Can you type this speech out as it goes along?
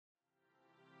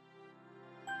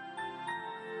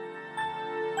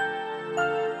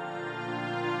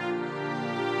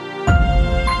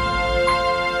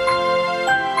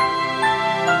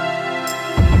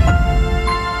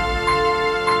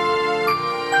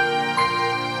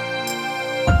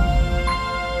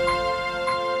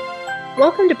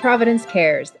Welcome to Providence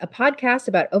Cares, a podcast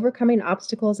about overcoming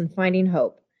obstacles and finding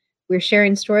hope. We're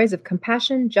sharing stories of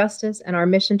compassion, justice, and our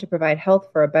mission to provide health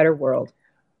for a better world.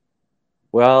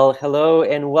 Well, hello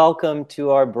and welcome to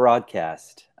our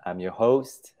broadcast. I'm your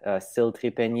host, Syl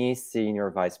Trepagny, Senior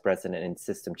Vice President and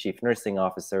System Chief Nursing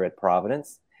Officer at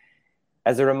Providence.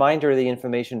 As a reminder, the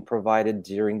information provided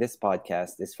during this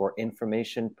podcast is for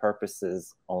information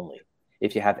purposes only.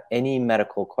 If you have any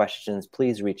medical questions,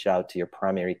 please reach out to your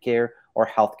primary care or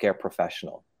healthcare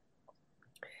professional.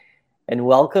 And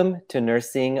welcome to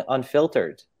Nursing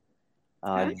Unfiltered.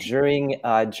 During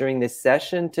this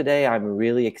session today, I'm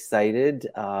really excited.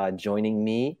 Joining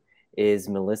me is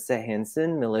Melissa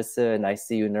Hanson. Melissa, an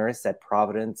ICU nurse at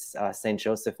Providence St.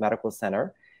 Joseph Medical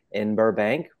Center in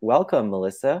Burbank. Welcome,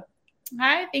 Melissa.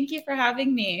 Hi, thank you for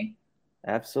having me.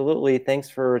 Absolutely. Thanks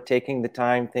for taking the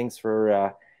time. Thanks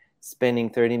for spending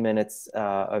 30 minutes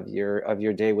of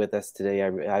your day with us today.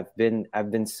 I've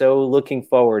been so looking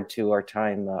forward to our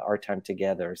time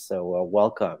together. So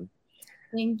welcome.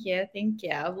 Thank you.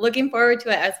 Looking forward to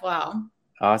it as well.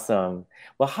 Awesome.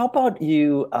 Well, how about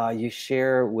you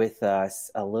share with us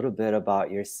a little bit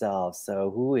about yourself? So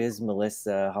who is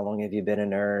Melissa? How long have you been a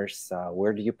nurse?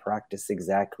 Where do you practice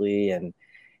exactly? And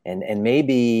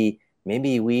maybe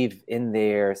weave in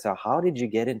there. So how did you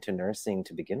get into nursing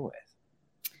to begin with?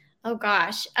 Oh,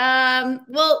 gosh.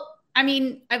 Well, I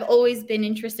mean, I've always been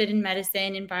interested in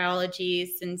medicine and biology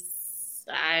since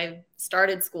I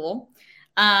started school.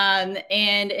 And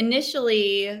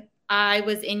initially, I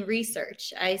was in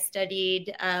research. I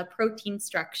studied protein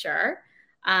structure,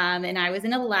 and I was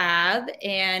in a lab,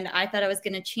 and I thought I was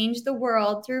going to change the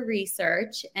world through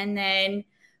research, and then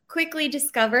quickly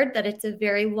discovered that it's a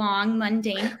very long,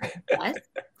 mundane process,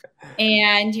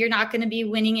 and you're not going to be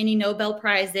winning any Nobel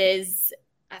Prizes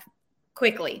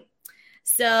quickly.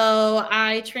 So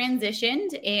I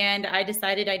transitioned and I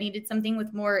decided I needed something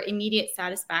with more immediate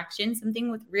satisfaction,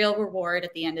 something with real reward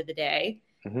at the end of the day.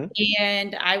 Mm-hmm.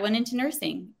 And I went into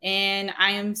nursing, and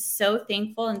I am so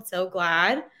thankful and so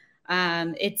glad.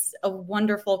 It's a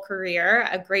wonderful career,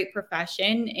 a great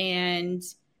profession, and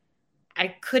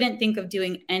I couldn't think of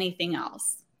doing anything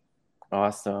else.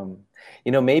 Awesome.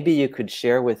 Maybe you could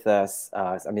share with us,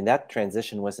 that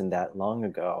transition wasn't that long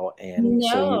ago. And no.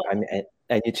 So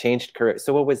and you changed career.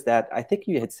 So what was that? I think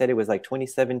you had said it was like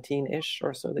 2017-ish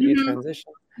or so that you transitioned.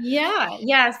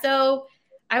 Yeah. So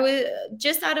I was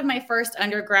just out of my first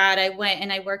undergrad. I went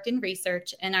and I worked in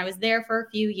research, and I was there for a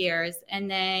few years, and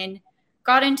then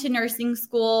got into nursing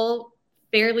school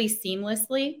fairly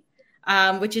seamlessly,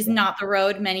 which is not the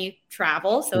road many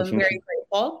travel. So I'm very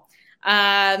grateful.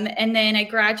 And then I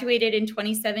graduated in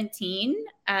 2017,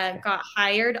 got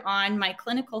hired on my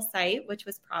clinical site, which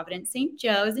was Providence St.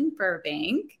 Joe's in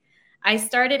Burbank. I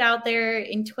started out there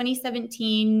in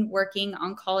 2017 working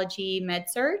oncology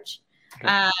med-surg.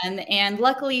 And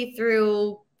luckily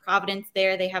through Providence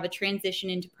there, they have a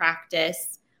transition into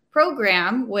practice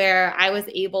program where I was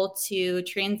able to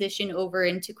transition over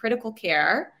into critical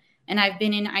care. And I've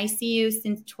been in ICU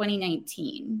since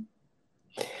 2019.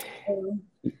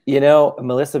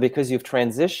 Melissa, because you've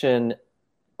transitioned,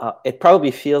 it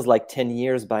probably feels like 10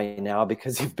 years by now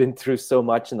because you've been through so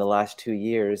much in the last 2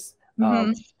 years.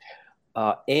 Mm-hmm.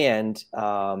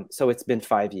 So it's been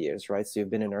 5 years, right? So you've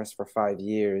been a nurse for 5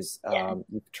 years. Yeah.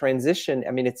 You've transitioned.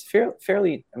 I mean, it's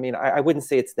fairly. I mean, I wouldn't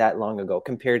say it's that long ago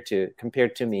compared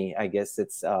to me. I guess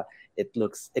it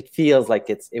feels like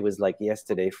it was like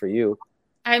yesterday for you.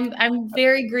 I'm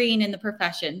very green in the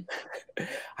profession.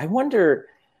 I wonder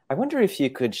if you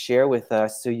could share with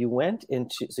us. So you went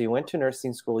to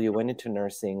nursing school. You went into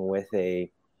nursing with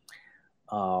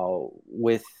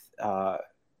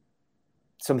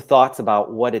some thoughts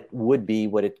about what it would be,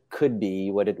 what it could be,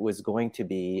 what it was going to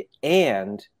be,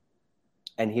 and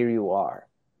here you are.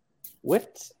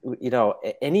 What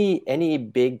any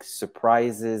big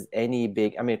surprises?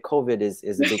 COVID is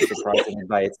a big surprise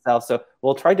by itself. So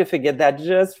we'll try to forget that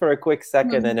just for a quick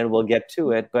second, and then we'll get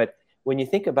to it. But when you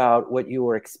think about what you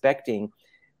were expecting,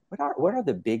 what are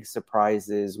the big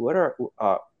surprises?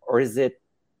 Or is it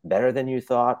better than you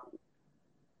thought?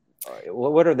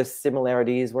 What are the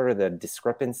similarities? What are the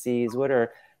discrepancies?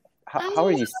 How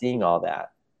are you seeing all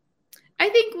that? I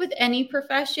think with any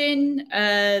profession,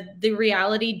 the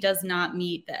reality does not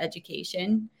meet the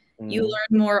education. Mm-hmm. You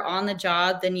learn more on the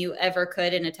job than you ever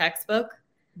could in a textbook.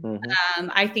 Mm-hmm.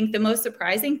 I think the most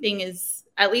surprising thing is,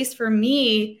 at least for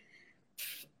me,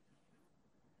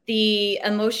 the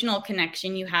emotional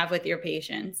connection you have with your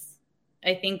patients,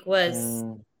 I think was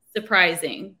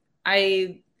surprising.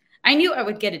 I knew I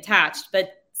would get attached,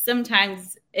 but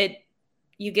sometimes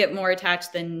you get more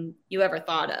attached than you ever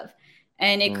thought of.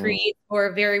 and it creates for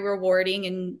a very rewarding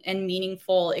and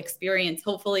meaningful experience,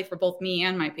 hopefully for both me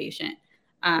and my patient.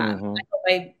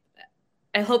 I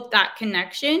hope that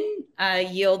connection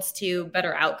yields to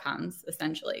better outcomes,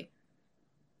 essentially.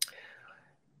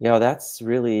 Yeah, that's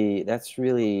really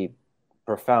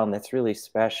profound. That's really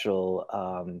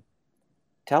special.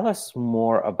 Tell us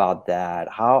more about that.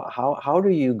 How do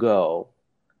you go?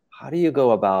 How do you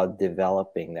go about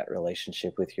developing that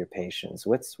relationship with your patients?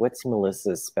 What's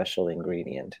Melissa's special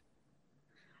ingredient?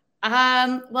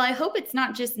 Well, I hope it's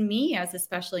not just me as a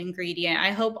special ingredient. I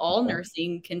hope all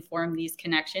nursing can form these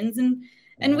connections, and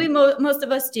we most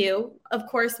of us do. Of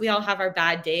course, we all have our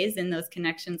bad days, and those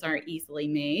connections aren't easily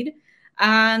made.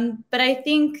 But I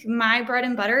think my bread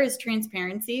and butter is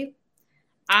transparency.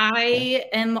 I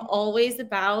am always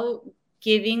about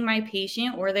giving my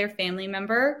patient or their family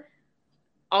member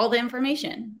all the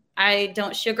information. I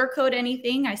don't sugarcoat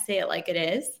anything. I say it like it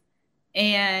is.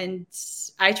 And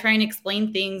I try and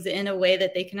explain things in a way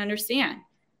that they can understand.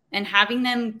 And having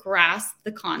them grasp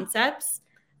the concepts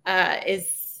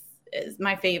is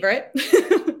my favorite.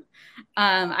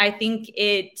 I think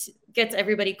it gets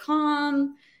everybody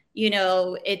calm. You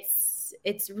know,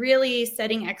 it's really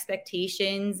setting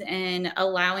expectations and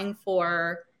allowing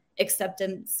for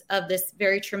acceptance of this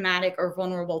very traumatic or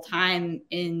vulnerable time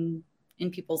in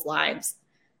people's lives.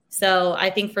 So I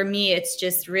think for me, it's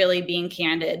just really being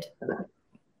candid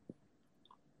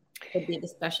would be the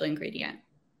special ingredient.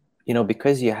 You know,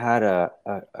 because you had a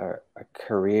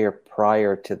career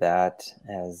prior to that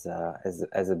as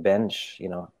a bench, you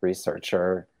know,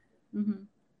 researcher.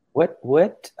 What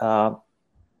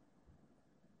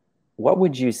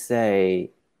would you say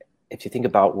if you think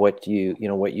about what you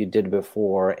did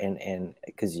before, and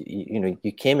because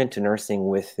you came into nursing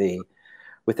with a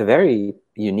very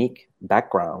unique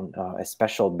background, a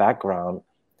special background.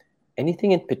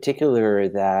 Anything in particular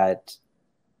that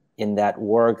in that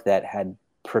work that had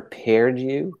prepared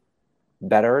you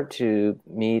better to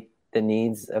meet the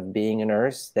needs of being a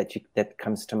nurse that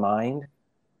comes to mind?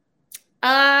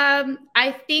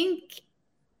 I think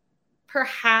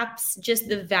perhaps just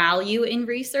the value in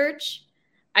research.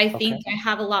 I think I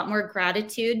have a lot more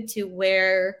gratitude to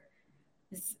where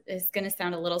it's going to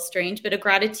sound a little strange, but a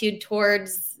gratitude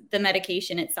towards the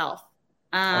medication itself.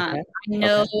 I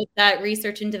know that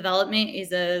research and development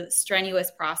is a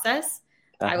strenuous process.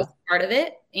 I was part of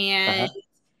it. And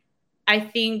I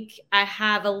think I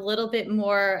have a little bit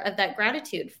more of that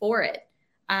gratitude for it.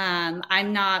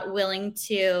 I'm not willing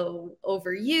to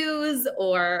overuse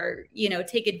or,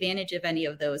 take advantage of any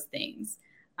of those things.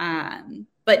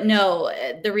 But no,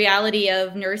 the reality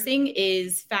of nursing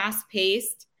is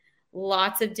fast-paced,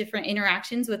 lots of different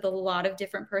interactions with a lot of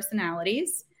different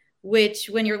personalities, which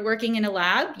when you're working in a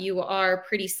lab, you are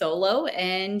pretty solo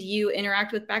and you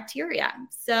interact with bacteria.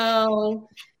 So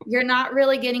you're not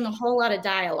really getting a whole lot of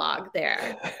dialogue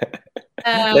there.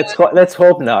 Let's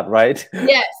hope not, right?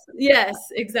 Yes,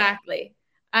 exactly.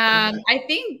 I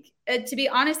think, to be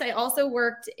honest, I also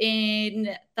worked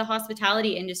in the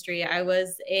hospitality industry. I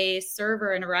was a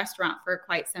server in a restaurant for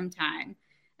quite some time.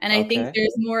 And I think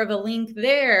there's more of a link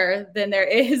there than there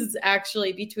is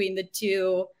actually between the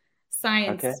two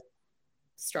science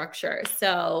structures.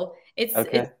 So it's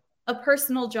a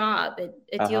personal job.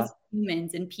 It deals with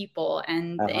humans and people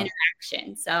and the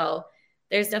interaction. So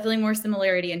there's definitely more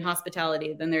similarity in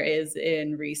hospitality than there is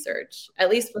in research,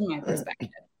 at least from my perspective.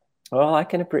 Well, I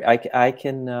can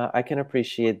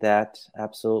appreciate that,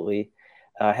 absolutely.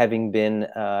 Having been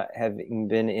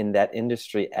in that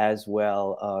industry as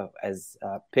well as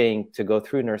paying to go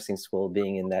through nursing school,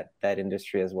 being in that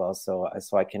industry as well, so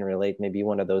I can relate. Maybe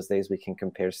one of those days we can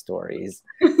compare stories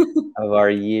of our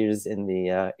years in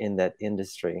that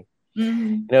industry.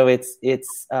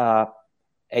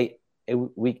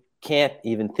 We can't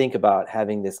even think about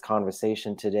having this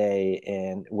conversation today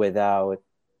and without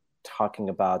talking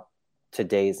about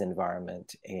today's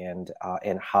environment and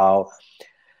how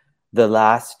the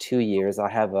last 2 years. I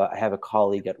have a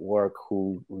colleague at work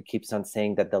who keeps on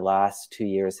saying that the last 2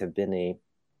 years have been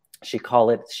she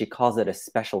calls it a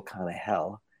special kind of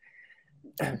hell.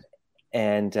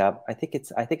 And I think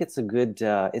it's a good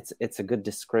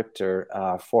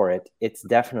descriptor for it. It's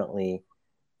definitely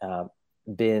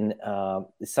been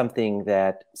something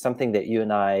that you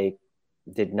and I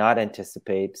did not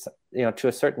anticipate. To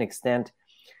a certain extent,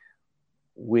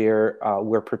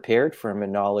 we're prepared from a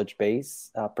knowledge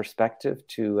base perspective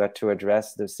to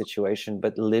address the situation,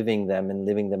 but living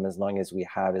them as long as we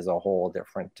have is a whole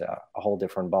different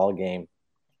ball game.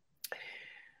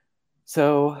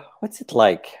 So what's it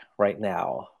like right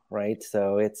now? Right.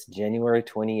 So it's January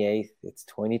 28th. It's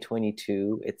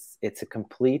 2022. It's a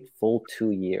complete full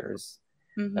 2 years.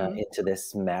 into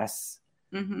this mess.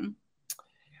 Mm-hmm.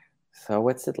 So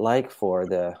what's it like for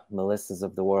the Melissas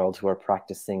of the world who are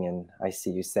practicing in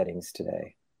ICU settings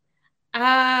today?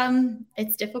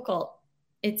 It's difficult.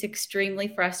 It's extremely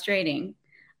frustrating.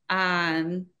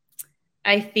 I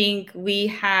think we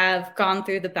have gone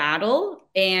through the battle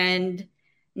and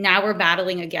now we're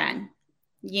battling again.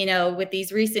 You know, with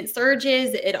these recent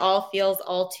surges, it all feels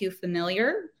all too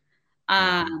familiar.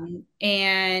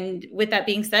 And with that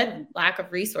being said, lack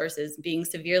of resources, being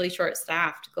severely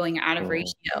short-staffed, going out of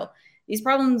ratio. These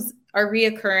problems are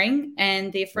reoccurring,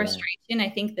 and the frustration, I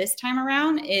think, this time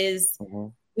around is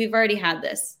we've already had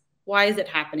this. Why is it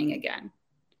happening again?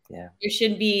 Yeah. There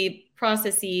should be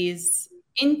processes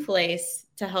in place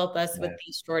to help us with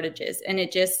these shortages. And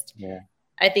it just,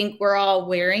 I think we're all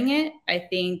wearing it. I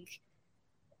think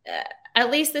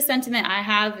at least the sentiment I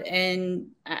have, and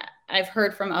I've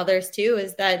heard from others too,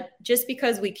 is that just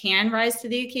because we can rise to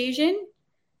the occasion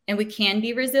and we can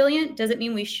be resilient doesn't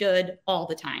mean we should all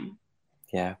the time.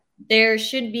 Yeah. There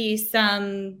should be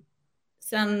some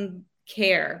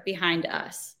care behind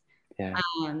us. Yeah.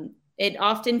 It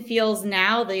often feels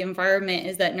now the environment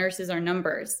is that nurses are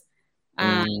numbers.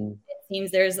 It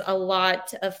seems there's a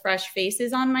lot of fresh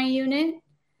faces on my unit.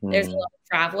 There's a lot of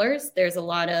travelers. There's a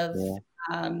lot of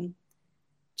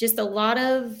just a lot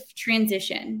of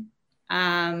transition,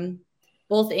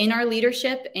 both in our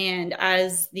leadership and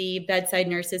as the bedside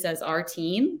nurses as our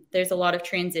team. There's a lot of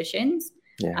transitions.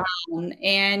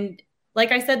 And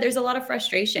like I said, there's a lot of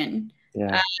frustration.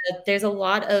 There's a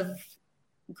lot of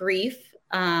grief,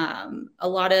 a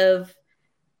lot of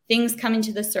things coming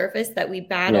to the surface that we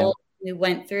battled, we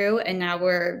went through, and now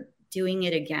we're doing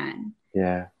it again.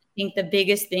 I think the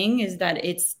biggest thing is that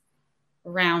it's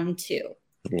round 2.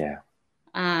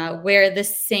 Where the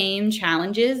same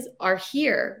challenges are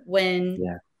here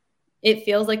when it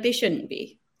feels like they shouldn't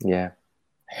be.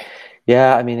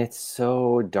 I mean, it's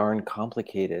so darn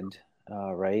complicated,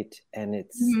 right? And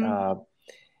it's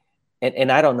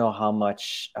and I don't know how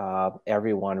much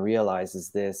everyone realizes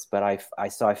this, but I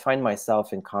find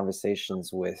myself in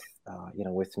conversations with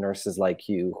with nurses like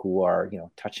you who are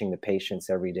touching the patients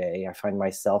every day. I find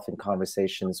myself in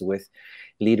conversations with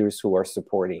leaders who are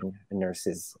supporting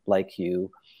nurses like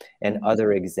you and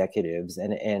other executives,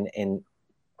 and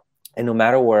no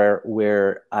matter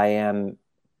where I am,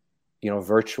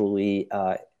 virtually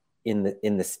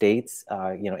in the States,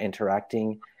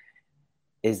 interacting,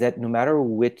 is that no matter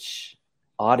which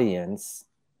audience,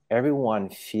 everyone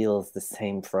feels the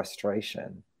same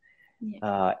frustration.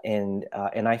 And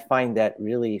I find that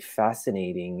really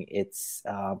fascinating. It's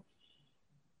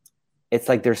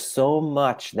like there's so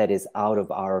much that is out of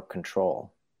our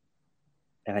control.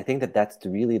 And I think that that's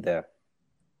really the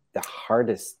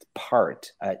hardest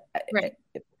part.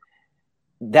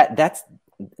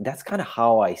 That's kind of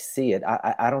how I see it.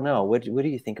 I don't know. What do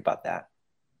you think about that?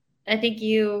 I think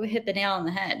you hit the nail on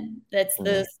the head. That's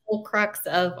the whole crux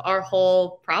of our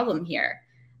whole problem here.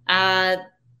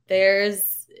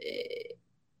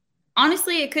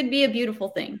 Honestly, it could be a beautiful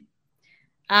thing.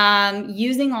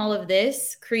 Using all of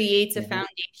this creates a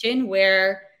foundation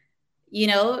where,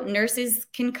 nurses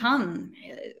can come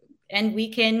and we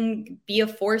can be a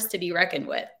force to be reckoned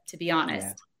with, to be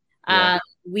honest.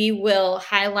 We will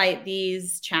highlight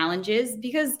these challenges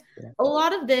because a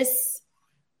lot of this,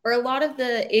 or a lot of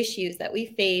the issues that we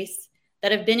face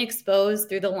that have been exposed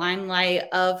through the limelight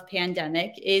of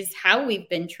pandemic is how we've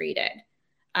been treated,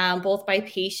 both by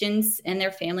patients and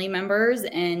their family members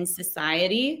and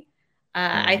society.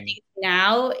 I think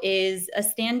now is a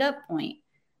stand-up point.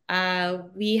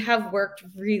 We have worked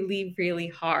really, really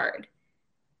hard.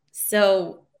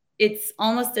 So it's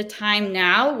almost a time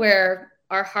now where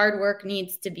our hard work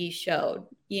needs to be showed.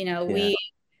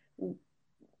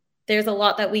 There's a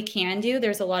lot that we can do.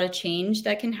 There's a lot of change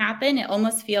that can happen. It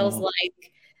almost feels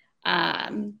like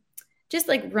just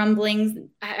like rumblings,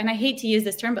 and I hate to use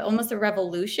this term, but almost a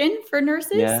revolution for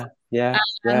nurses.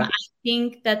 I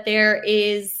think that there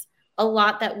is a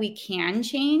lot that we can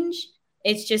change.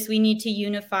 It's just we need to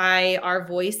unify our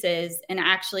voices and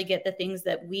actually get the things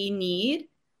that we need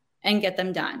and get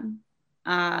them done.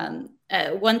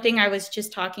 One thing I was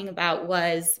just talking about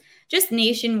was just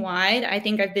nationwide. I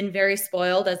think I've been very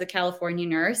spoiled as a California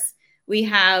nurse. We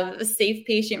have safe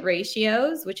patient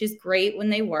ratios, which is great when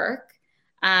they work.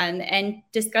 And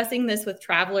discussing this with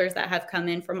travelers that have come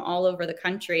in from all over the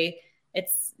country,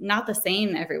 it's not the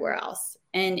same everywhere else.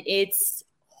 And it's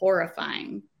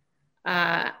horrifying.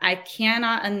 I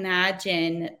cannot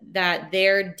imagine that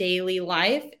their daily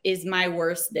life is my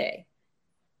worst day,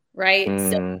 right?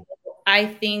 So I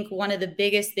think one of the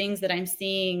biggest things that I'm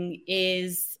seeing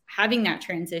is having that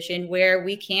transition where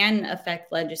we can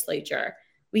affect legislature,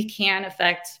 we can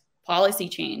affect policy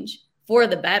change for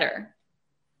the better.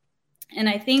 And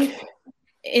I think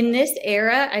in this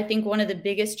era, I think one of the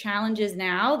biggest challenges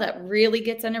now that really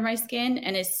gets under my skin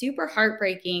and is super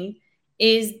heartbreaking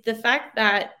is the fact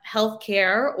that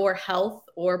healthcare or health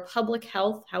or public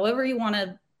health, however you want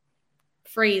to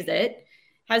phrase it,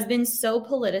 has been so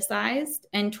politicized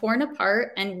and torn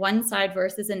apart and one side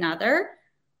versus another,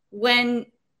 when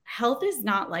health is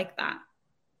not like that.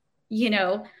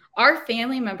 Our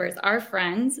family members, our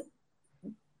friends,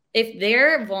 if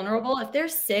they're vulnerable, if they're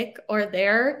sick or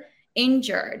they're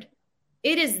injured,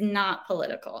 it is not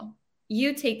political.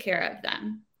 You take care of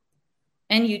them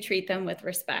and you treat them with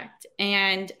respect.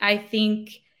 And I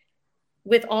think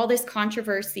with all this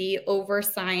controversy over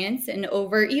science and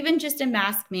over even just a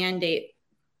mask mandate,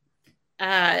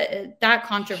 that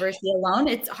controversy alone,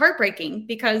 it's heartbreaking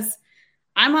because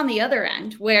I'm on the other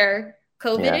end where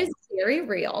COVID is very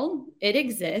real. It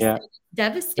exists. It's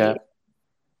devastating.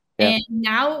 And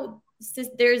now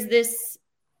there's this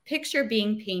picture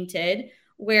being painted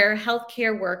where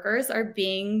healthcare workers are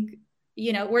being,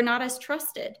 we're not as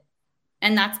trusted.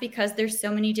 And that's because there's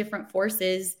so many different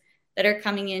forces that are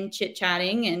coming in,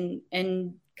 chit-chatting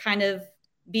and kind of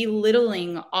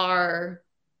belittling our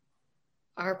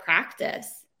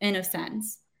practice in a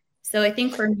sense. So I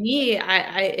think for me,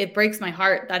 it breaks my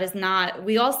heart. That is not,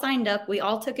 we all signed up, we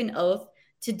all took an oath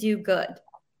to do good.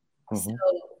 Mm-hmm. So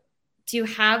to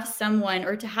have someone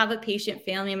or to have a patient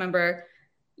family member,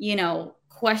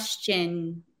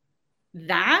 question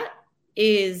that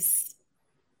is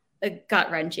a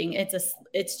gut-wrenching.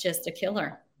 It's just a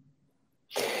killer.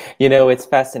 It's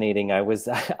fascinating.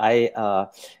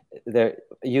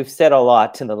 You've said a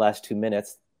lot in the last 2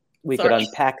 minutes. We could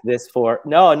unpack this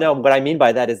no. What I mean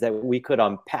by that is that we could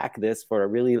unpack this for a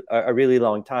really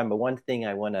long time. But one thing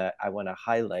I want to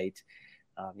highlight,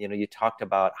 you talked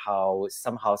about how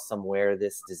somehow, somewhere,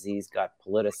 this disease got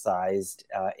politicized,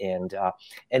 and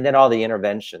then all the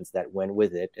interventions that went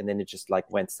with it, and then it just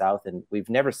went south, and we've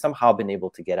never somehow been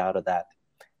able to get out of that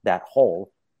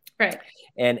hole. Right.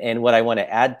 And what I want to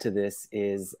add to this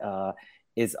is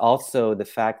also the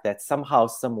fact that somehow,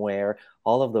 somewhere,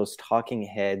 all of those talking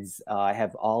heads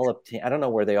have all obtained, I don't know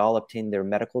where they all obtained their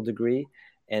medical degree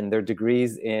and their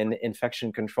degrees in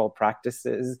infection control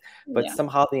practices, but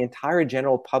somehow the entire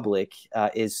general public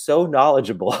is so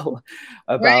knowledgeable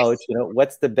about,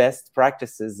 what's the best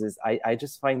practices. I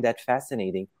just find that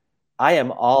fascinating. I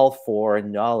am all for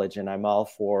knowledge, and I'm all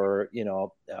for,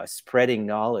 spreading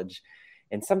knowledge.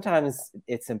 And sometimes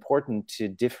it's important to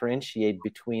differentiate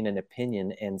between an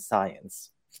opinion and science.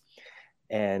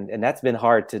 And that's been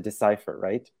hard to decipher,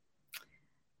 right?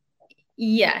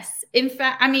 Yes. In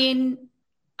fact,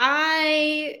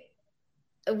 I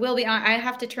will be honest, I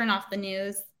have to turn off the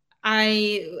news.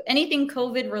 Anything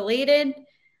COVID related,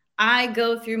 I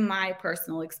go through my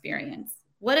personal experience.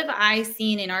 What have I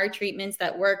seen in our treatments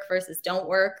that work versus don't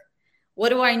work? What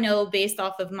do I know based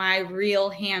off of my real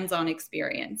hands-on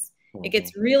experience? It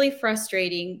gets really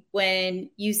frustrating when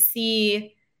you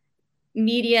see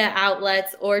media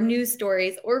outlets or news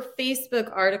stories or Facebook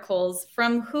articles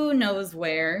from who knows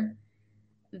where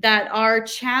that are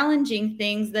challenging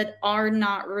things that are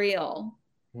not real.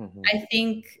 Mm-hmm. I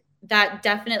think that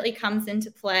definitely comes into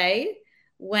play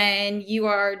when you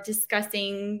are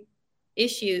discussing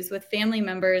issues with family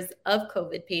members of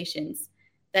COVID patients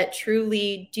that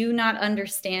truly do not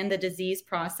understand the disease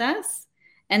process,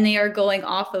 and they are going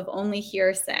off of only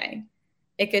hearsay.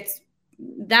 It gets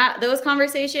those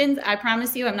conversations, I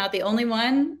promise you, I'm not the only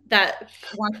one that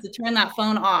wants to turn that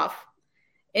phone off.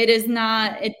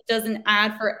 It doesn't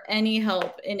add for any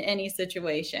help in any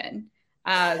situation.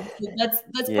 That's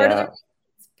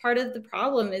part of the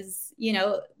problem is,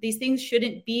 these things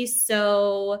shouldn't be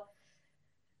so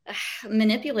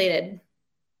manipulated.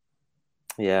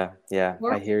 Yeah.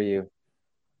 I hear you.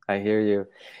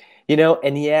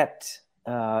 And yet,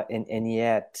 you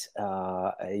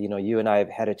and I have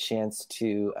had a chance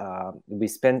to, we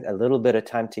spent a little bit of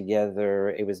time together.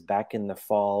 It was back in the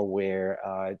fall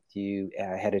where you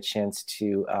had a chance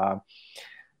to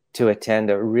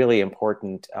attend a really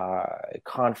important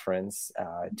conference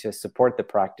to support the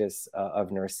practice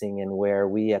of nursing, and where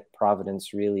we at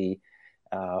Providence really,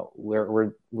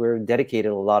 we're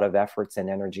dedicated a lot of efforts and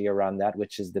energy around that,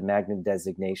 which is the Magnet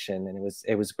designation. And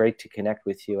it was great to connect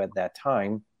with you at that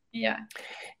time. Yeah.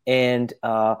 And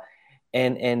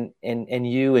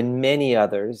you and many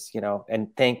others,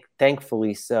 and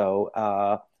thankfully so,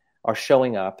 are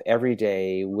showing up every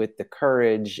day with the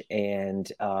courage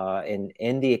and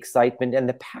the excitement and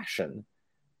the passion,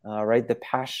 right? The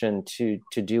passion to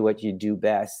do what you do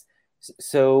best.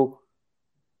 So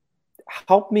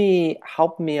help me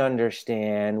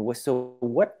understand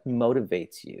what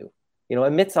motivates you,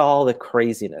 amidst all the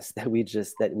craziness that we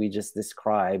just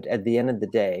described. At the end of the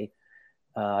day,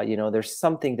 there's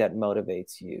something that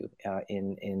motivates you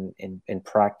in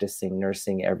practicing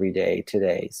nursing every day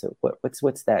today. So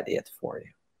what's that it for you?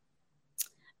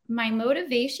 My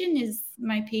motivation is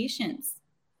my patients.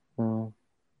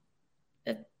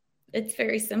 It's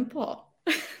very simple.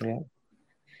 Yeah.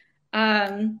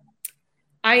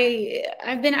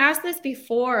 I've been asked this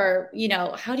before,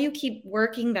 how do you keep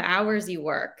working the hours you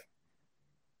work?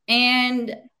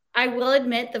 And I will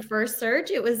admit the first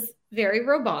surge, it was very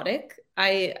robotic.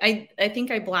 I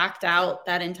think I blacked out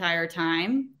that entire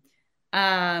time.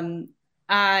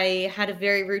 I had a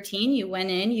very routine. You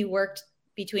went in, you worked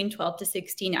between 12 to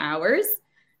 16 hours,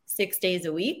 6 days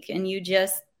a week, and you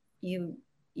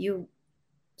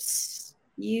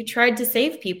tried to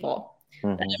save people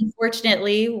that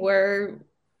unfortunately were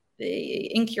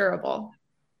incurable.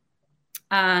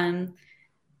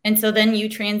 And so then you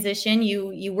transition,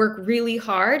 you work really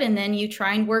hard, and then you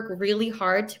try and work really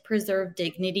hard to preserve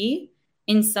dignity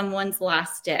in someone's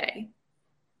last day.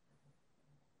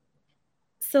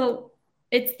 So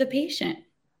it's the patient.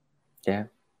 Yeah.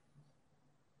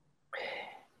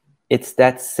 It's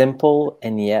that simple,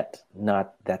 and yet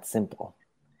not that simple.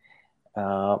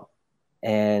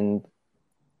 And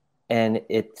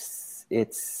it's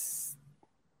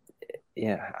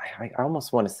yeah, I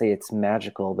almost want to say it's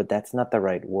magical, but that's not the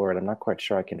right word. I'm not quite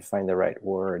sure I can find the right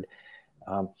word.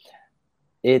 I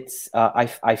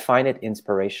find it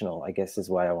inspirational, I guess is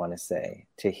what I want to say,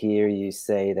 to hear you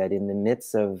say that in the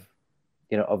midst of,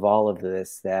 of all of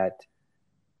this, that,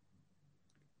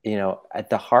 at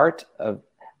the heart of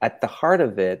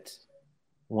it,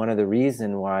 one of the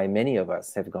reasons why many of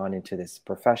us have gone into this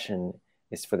profession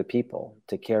is for the people,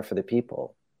 to care for the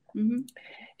people. Mm-hmm.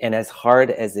 And as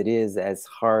hard as it is,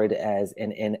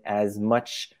 and as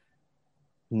much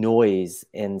noise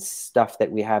and stuff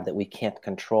that we have that we can't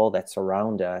control that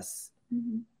surround us,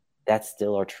 that's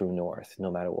still our true north, no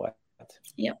matter what.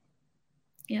 Yep.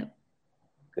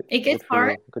 It gets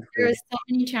hard. There's so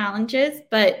many challenges,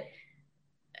 but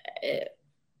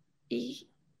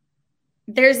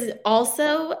there's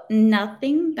also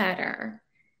nothing better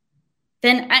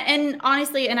than, and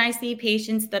honestly, and I see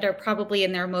patients that are probably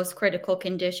in their most critical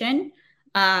condition,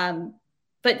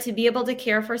 but to be able to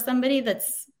care for somebody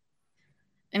that's,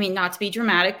 not to be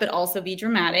dramatic, but also be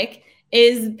dramatic,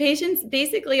 is patients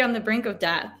basically on the brink of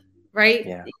death, right?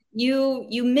 Yeah.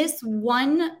 You miss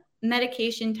one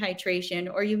medication titration,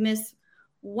 or you miss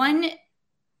one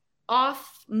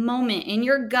off moment in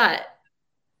your gut,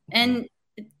 and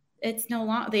it's no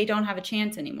longer, they don't have a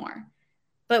chance anymore.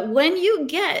 But when you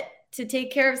get to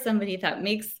take care of somebody that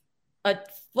makes a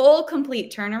full,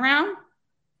 complete turnaround,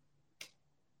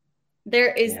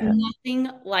 there is nothing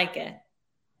like it.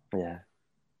 Yeah.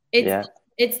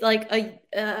 It's like a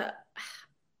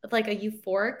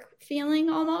euphoric feeling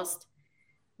almost,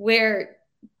 where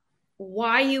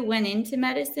why you went into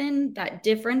medicine, that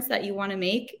difference that you want to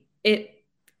make, it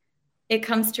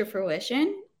comes to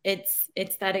fruition. It's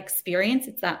that experience,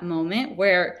 it's that moment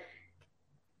where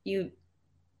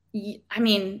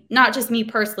not just me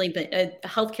personally, but a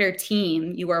healthcare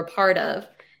team you were a part of,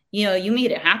 you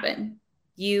made it happen.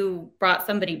 You brought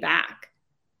somebody back,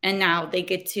 and now they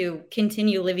get to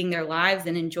continue living their lives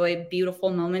and enjoy beautiful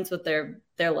moments with their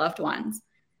loved ones.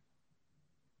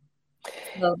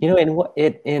 So, in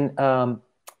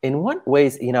what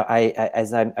ways,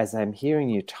 as I'm hearing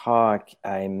you talk,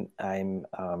 I'm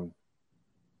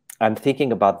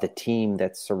thinking about the team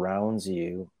that surrounds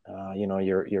you,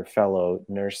 your fellow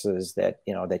nurses that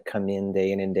come in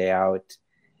day day out.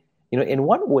 In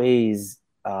what ways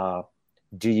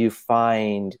do you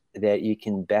find that you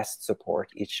can best support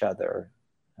each other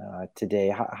today?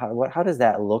 How does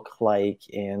that look like?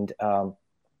 And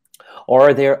or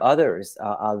are there others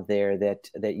out there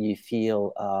that you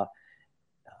feel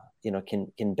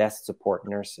can best support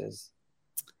nurses?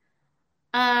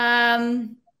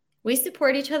 We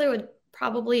support each other with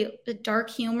probably a dark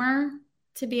humor,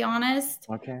 to be honest.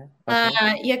 Okay.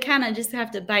 You kind of just have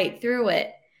to bite through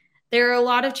it. There are a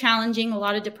lot of challenging, a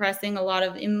lot of depressing, a lot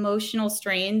of emotional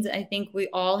strains. I think we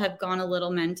all have gone a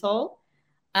little mental.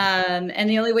 And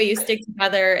the only way you stick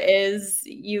together is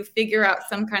you figure out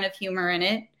some kind of humor in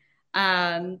it.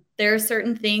 There are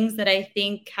certain things that I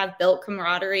think have built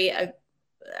camaraderie. I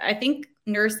think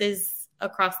nurses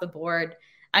across the board,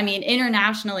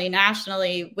 internationally,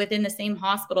 nationally, within the same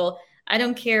hospital, I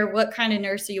don't care what kind of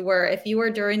nurse you were. If you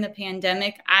were during the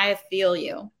pandemic, I feel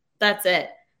you. That's it.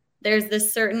 There's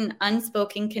this certain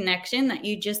unspoken connection that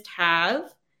you just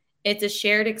have. It's a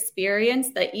shared experience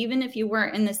that even if you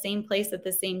weren't in the same place at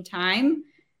the same time,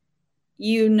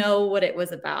 you know what it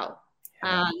was about.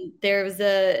 Yeah.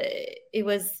 It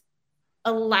was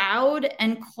a loud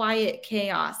and quiet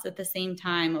chaos at the same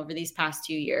time over these past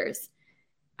 2 years.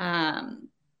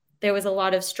 There was a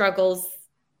lot of struggles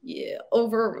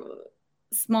over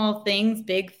small things,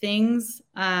 big things.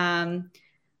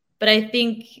 But I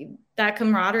think that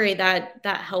camaraderie, that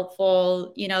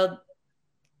helpful,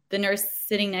 the nurse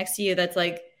sitting next to you that's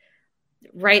like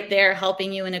right there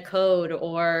helping you in a code,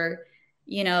 or,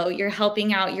 you're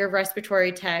helping out your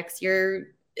respiratory techs. And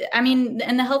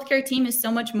the healthcare team is so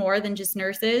much more than just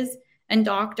nurses and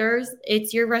doctors.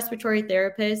 It's your respiratory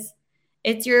therapists.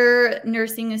 It's your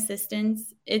nursing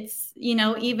assistants. It's,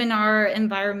 even our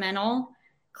environmental,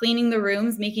 cleaning the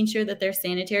rooms, making sure that they're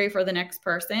sanitary for the next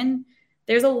person.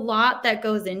 There's a lot that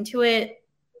goes into it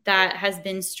that has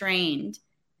been strained,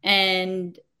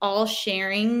 and all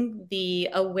sharing the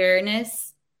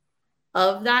awareness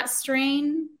of that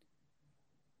strain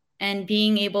and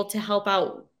being able to help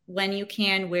out when you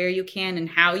can, where you can, and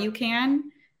how you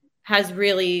can has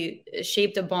really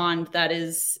shaped a bond that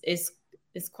is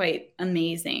quite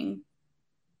amazing.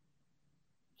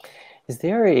 Is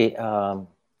there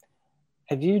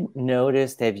have you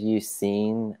noticed, have you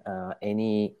seen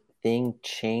anything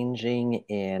changing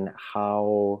in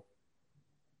how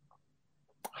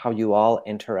you all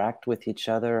interact with each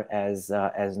other as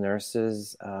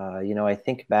nurses? I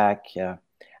think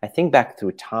back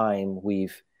through time,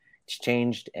 we've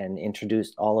changed and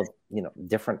introduced all of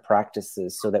different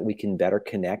practices so that we can better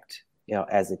connect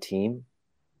as a team.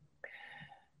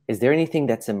 Is there anything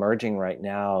that's emerging right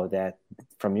now that,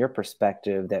 from your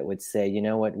perspective, that would say,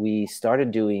 we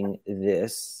started doing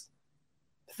this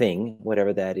thing,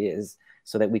 whatever that is,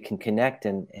 so that we can connect,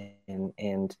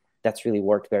 and that's really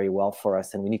worked very well for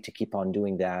us, and we need to keep on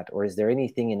doing that? Or is there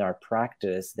anything in our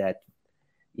practice that,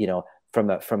 from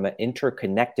an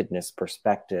interconnectedness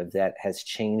perspective, that has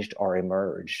changed or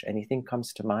emerged? Anything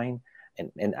comes to mind?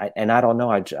 And I don't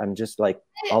know. I'm just like,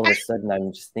 all of a sudden,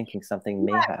 I'm just thinking something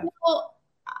may have. Well,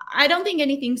 I don't think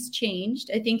anything's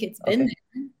changed. I think it's been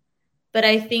there. But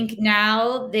I think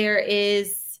now there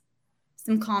is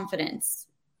some confidence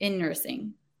in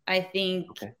nursing. I think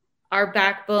our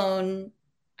backbone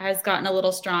has gotten a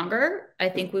little stronger. I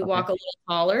think we walk a little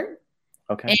taller.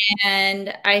 Okay.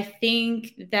 And I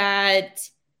think that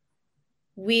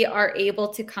we are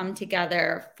able to come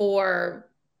together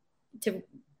to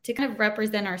kind of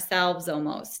represent ourselves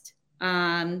almost.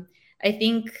 I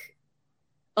think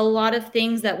a lot of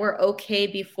things that were okay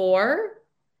before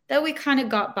that we kind of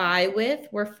got by with,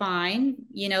 we're fine.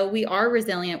 We are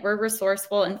resilient, we're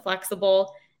resourceful and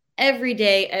flexible every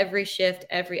day, every shift,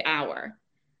 every hour.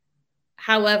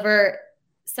 However,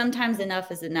 sometimes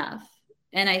enough is enough.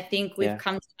 And I think we've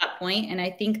come to that point, and I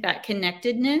think that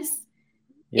connectedness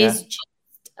is just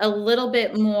a little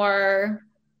bit more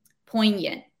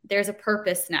poignant. There's a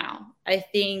purpose now. I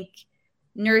think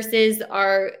nurses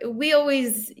we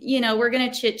always, we're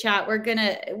going to chit chat.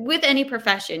 With any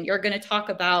profession, you're going to talk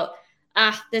about,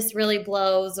 this really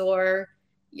blows, or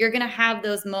you're going to have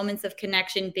those moments of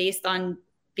connection based on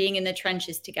being in the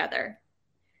trenches together.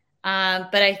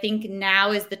 But I think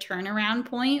now is the turnaround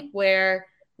point where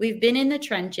we've been in the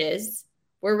trenches.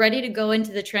 We're ready to go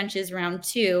into the trenches round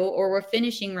 2, or we're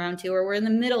finishing round 2, or we're in the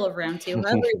middle of round 2,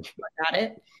 however you look at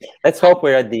it. Let's hope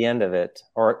we're at the end of it,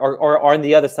 or on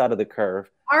the other side of the curve.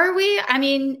 Are we? I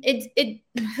mean, it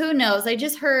who knows? I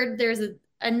just heard there's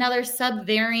another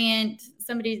subvariant.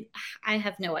 I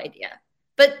have no idea,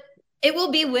 but it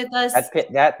will be with us.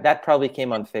 That probably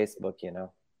came on Facebook,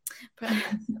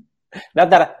 Not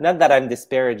that I'm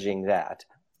disparaging that.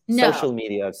 No. Social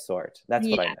media of sort. That's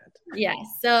what I meant. Yeah.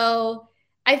 So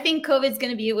I think COVID's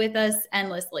going to be with us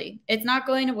endlessly. It's not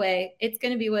going away. It's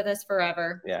going to be with us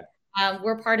forever. Yeah.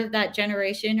 We're part of that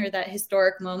generation, or that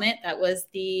historic moment that was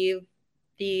the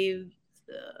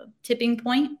tipping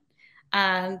point.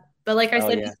 But like I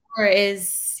said before,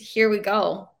 is here we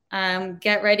go.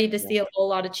 Get ready to see a whole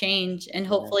lot of change, and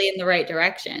hopefully in the right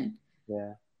direction.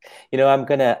 Yeah. I'm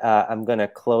gonna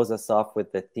close us off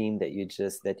with the theme that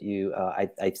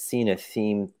I've seen a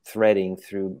theme threading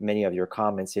through many of your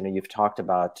comments. You've talked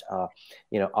about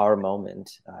our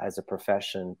moment as a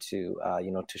profession to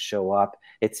show up.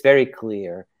 It's very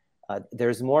clear.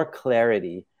 There's more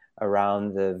clarity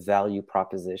around the value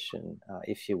proposition,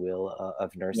 if you will,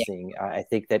 of nursing. Yeah. I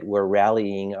think that we're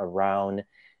rallying around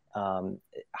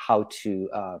how to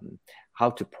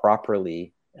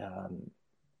properly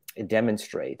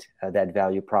demonstrate that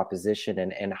value proposition,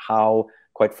 and how,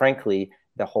 quite frankly,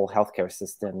 the whole healthcare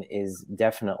system is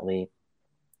definitely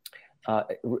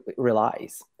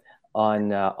relies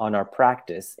on our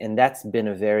practice, and that's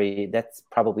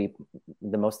probably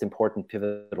the most important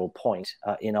pivotal point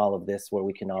in all of this, where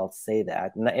we can all say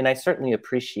that. And I certainly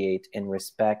appreciate and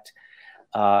respect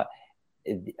our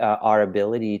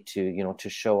ability to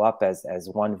show up as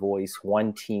one voice,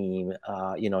 one team,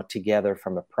 together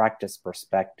from a practice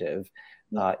perspective,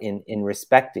 in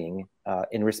respecting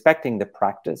the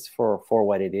practice for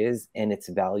what it is and its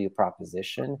value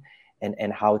proposition,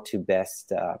 and how to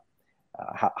best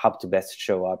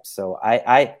show up. So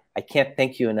I can't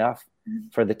thank you enough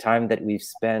for the time that we've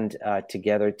spent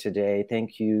together today.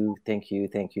 Thank you. Thanks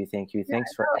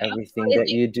for everything that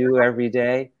you do every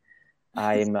day.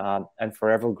 I'm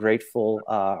forever grateful.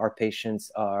 Our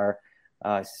patients are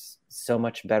so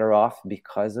much better off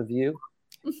because of you,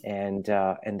 and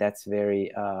that's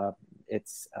very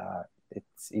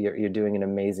you're doing an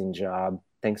amazing job.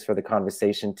 Thanks for the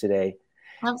conversation today.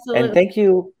 Absolutely.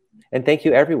 And thank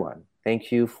you everyone.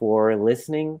 Thank you for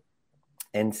listening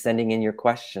and sending in your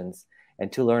questions.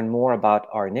 And to learn more about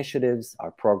our initiatives,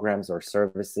 our programs, our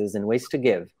services, and ways to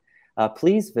give,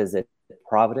 please visit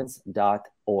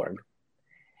providence.org.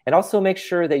 And also make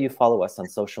sure that you follow us on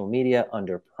social media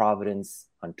under Providence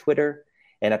on Twitter,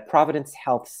 and at Providence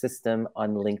Health System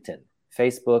on LinkedIn,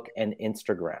 Facebook, and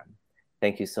Instagram.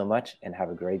 Thank you so much, and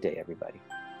have a great day, everybody.